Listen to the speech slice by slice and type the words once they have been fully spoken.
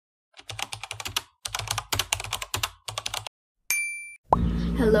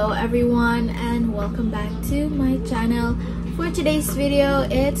Hello everyone and welcome back to my channel. For today's video,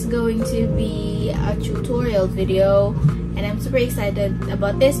 it's going to be a tutorial video and I'm super excited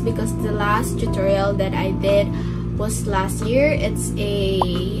about this because the last tutorial that I did was last year. It's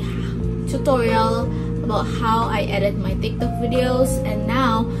a tutorial about how I edit my TikTok videos, and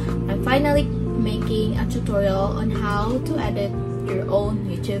now I'm finally making a tutorial on how to edit your own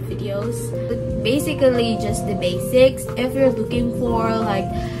YouTube videos. Basically just the basics. If you're looking for like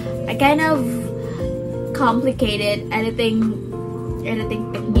a kind of complicated editing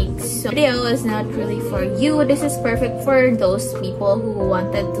techniques, so video is not really for you. This is perfect for those people who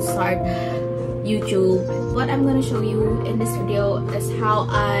wanted to start YouTube. What I'm gonna show you in this video is how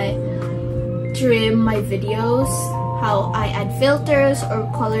I trim my videos, how I add filters or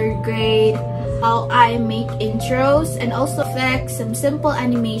color grade, how I make intros, and also effects, some simple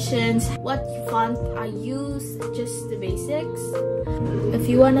animations, what font I use, just the basics. If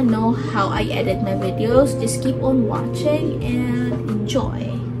you want to know how I edit my videos, just keep on watching and enjoy.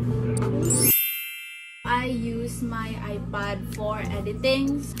 I use my iPad for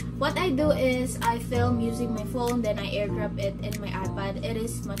editing. What I do is I film using my phone, then I airdrop it in my iPad. It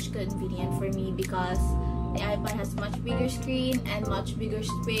is much convenient for me because the iPad has much bigger screen and much bigger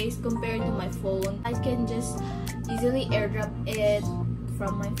space compared to my phone. I can just easily airdrop it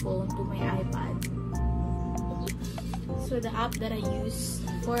from my phone to my iPad. So the app that I use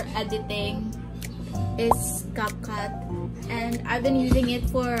for editing is CapCut, and I've been using it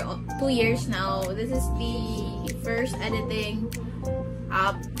for 2 years now. This is the first editing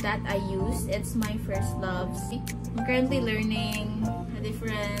app that I use. It's my first love. I'm currently learning a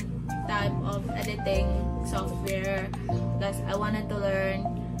different type of editing software because I wanted to learn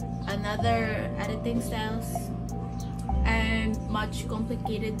another editing styles and much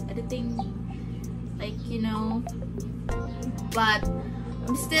complicated editing, like, you know, but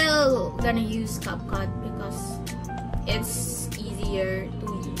I'm still gonna use CapCut because it's easier to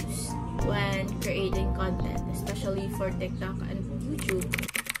use when creating content, especially for TikTok and YouTube.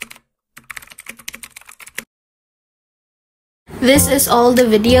 This is all the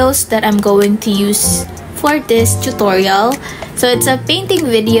videos that I'm going to use for this tutorial. So it's a painting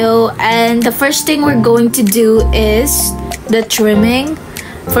video, and the first thing we're going to do is the trimming.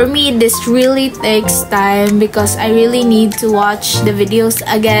 For me, this really takes time because I really need to watch the videos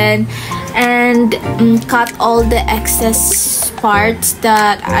again and cut all the excess parts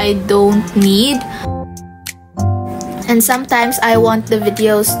that I don't need. And sometimes I want the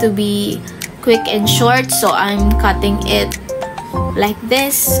videos to be quick and short, so I'm cutting it like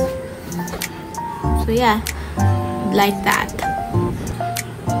this. So yeah, like that.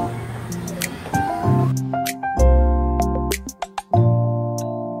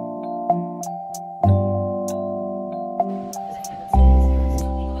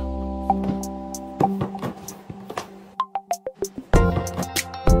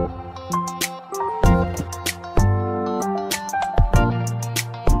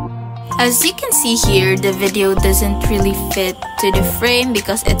 As you can see here, the video doesn't really fit to the frame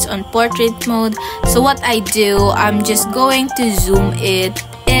because it's on portrait mode. So what I do, I'm just going to zoom it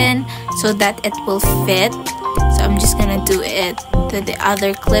in so that it will fit. So I'm just gonna do it to the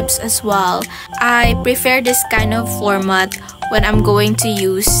other clips as well. I prefer this kind of format when I'm going to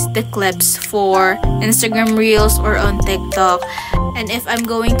use the clips for Instagram Reels or on TikTok. And if I'm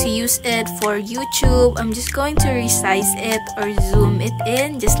going to use it for YouTube, I'm just going to resize it or zoom it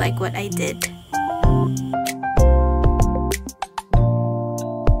in just like what I did.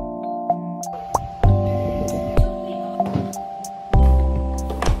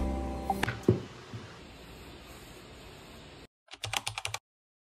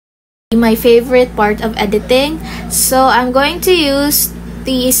 My favorite part of editing, so I'm going to use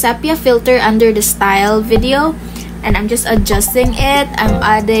the sepia filter under the style video, and I'm just adjusting it. I'm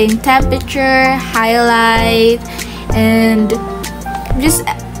adding temperature, highlight, and just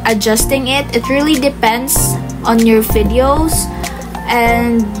adjusting it. It really depends on your videos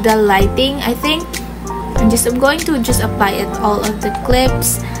and the lighting, I think. I'm going to just apply it all of the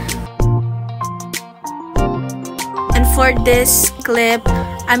clips. And for this clip,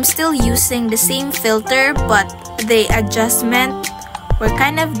 I'm still using the same filter, but the adjustment were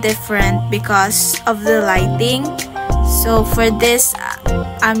kind of different because of the lighting. So for this,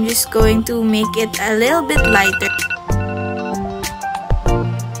 I'm just going to make it a little bit lighter.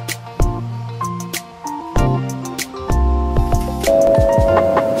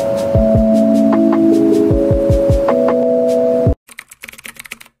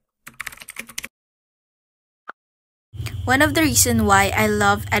 One of the reasons why I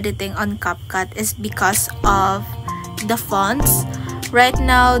love editing on CapCut is because of the fonts. Right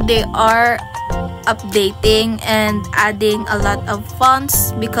now they are updating and adding a lot of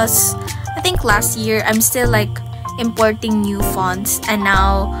fonts, because I think last year I'm still like importing new fonts, and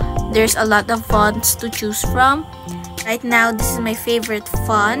now there's a lot of fonts to choose from. Right now this is my favorite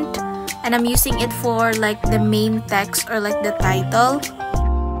font, and I'm using it for like the main text or like the title.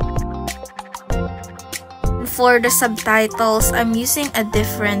 For the subtitles, I'm using a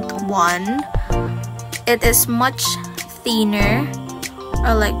different one. It is much thinner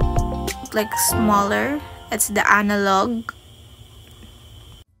or like smaller. It's the analog.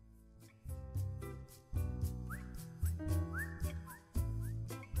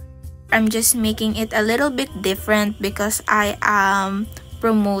 I'm just making it a little bit different because I am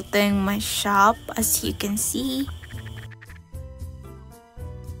promoting my shop, as you can see.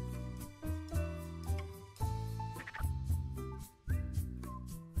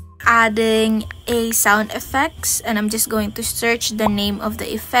 Adding a sound effects, and I'm just going to search the name of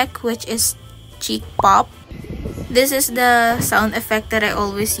the effect, which is cheek pop. This is the sound effect that I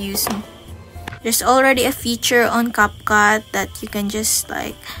always use. There's already a feature on CapCut that you can just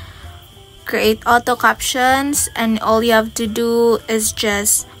like create auto captions, and all you have to do is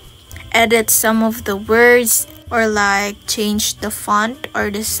just edit some of the words or like change the font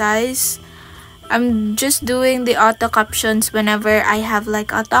or the size. I'm just doing the auto captions whenever I have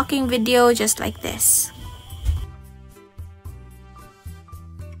like a talking video, just like this.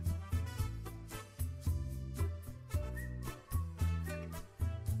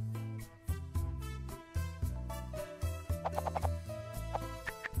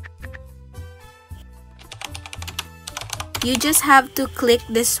 You just have to click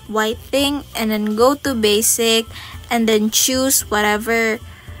this white thing and then go to basic and then choose whatever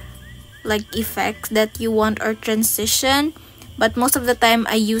like effect that you want or transition. But most of the time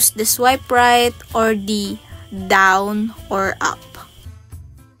I use the swipe right or the down or up.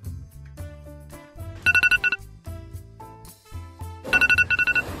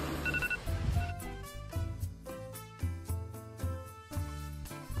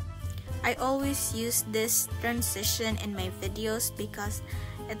 I always use this transition in my videos because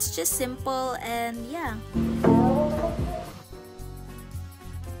it's just simple, and yeah.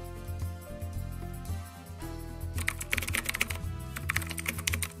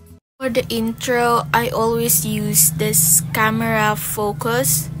 For the intro, I always use this camera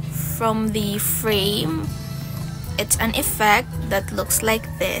focus from the frame. It's an effect that looks like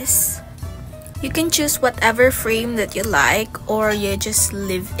this. You can choose whatever frame that you like, or you just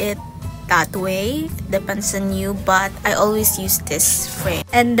leave it that way. Depends on you, but I always use this frame.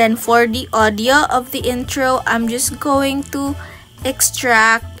 And then for the audio of the intro, I'm just going to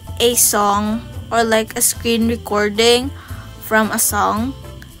extract a song or like a screen recording from a song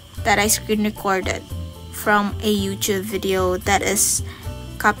that I screen recorded from a YouTube video that is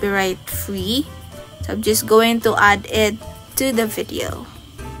copyright free. So I'm just going to add it to the video.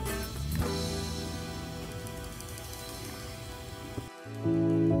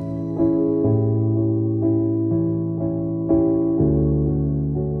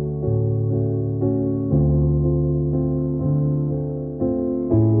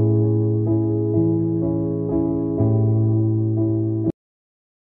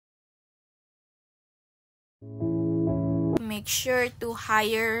 Make sure to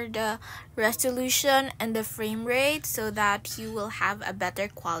higher the resolution and the frame rate so that you will have a better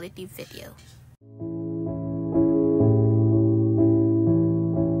quality video.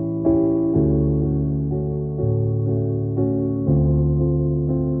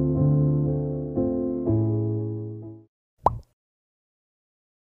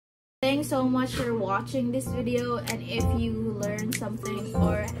 Thanks so much for watching this video, and if you learned something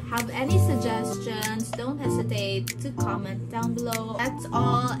or have any suggestions, don't hesitate to comment down below. That's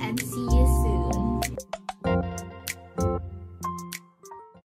all, and see you soon.